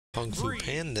Kung Fu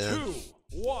Panda. 3,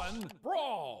 2, 1,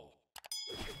 brawl!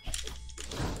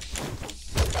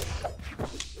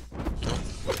 Nope.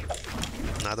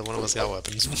 Neither one of us got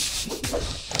weapons.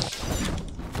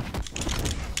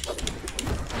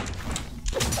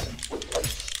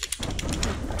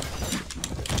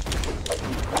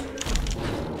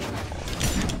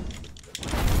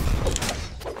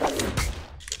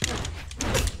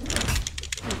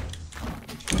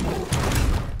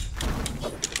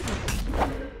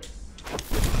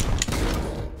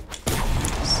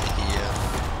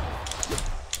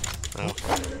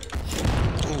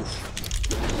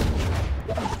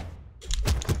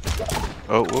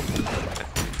 Oh, whoops.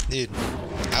 Dude,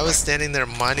 I was standing there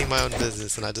minding my own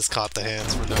business and I just caught the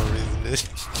hands for no reason, dude.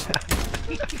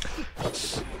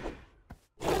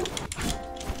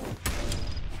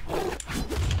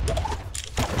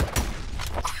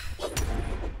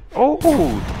 Oh,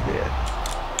 shit.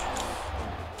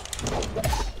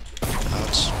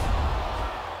 Ouch.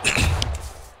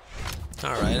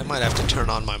 Alright, I might have to turn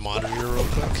on my monitor real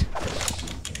quick.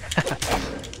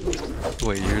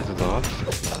 Wait, yours is off?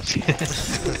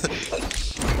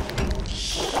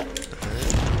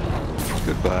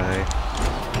 Goodbye.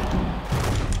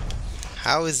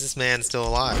 How is this man still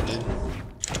alive, dude?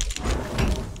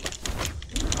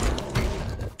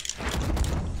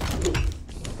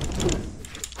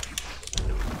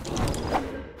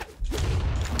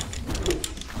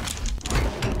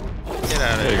 Get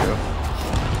out of There you here. go.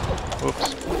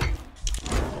 Whoops.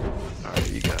 Alright,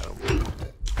 you got him.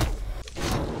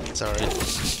 Sorry.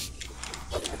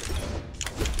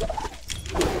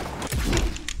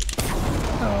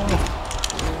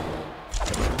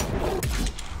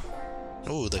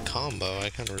 Oh, the combo. I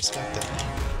kind of respect it.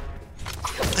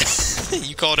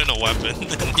 You called in a weapon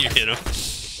and you hit him.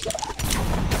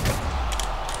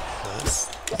 Nice.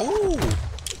 Oh!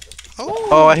 Oh!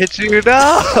 Oh, I hit you! No!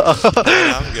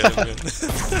 I'm good, I'm good.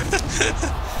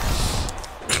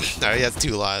 Alright, he has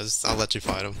 2 lives. I'll let you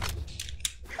fight him.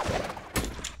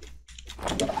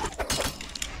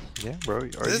 Yeah, bro.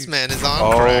 This man is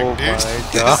on crack, dude. Oh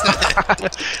my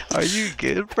god. Are you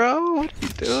good, bro? What are you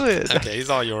doing? Okay, he's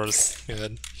all yours.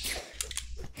 Good.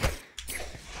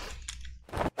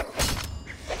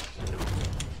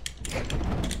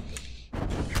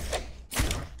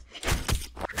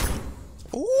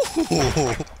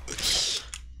 Ooh.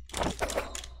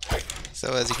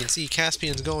 So as you can see,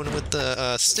 Caspian's going with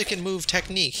the stick and move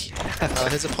technique.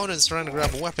 His opponent is trying to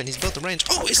grab a weapon. He's built the range.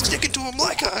 Oh, he's sticking to him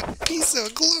like a piece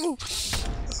of glue.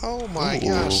 Oh my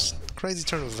gosh. Crazy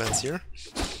turn of events here.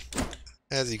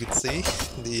 As you can see,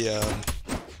 the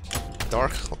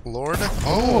Dark Lord.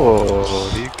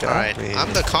 Oh, you got Alright, me.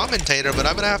 I'm the commentator, but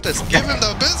I'm gonna have to give him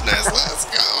the business. Let's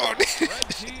go.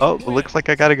 Oh, looks like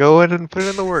I gotta go in and put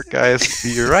in the work, guys.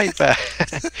 Be right back.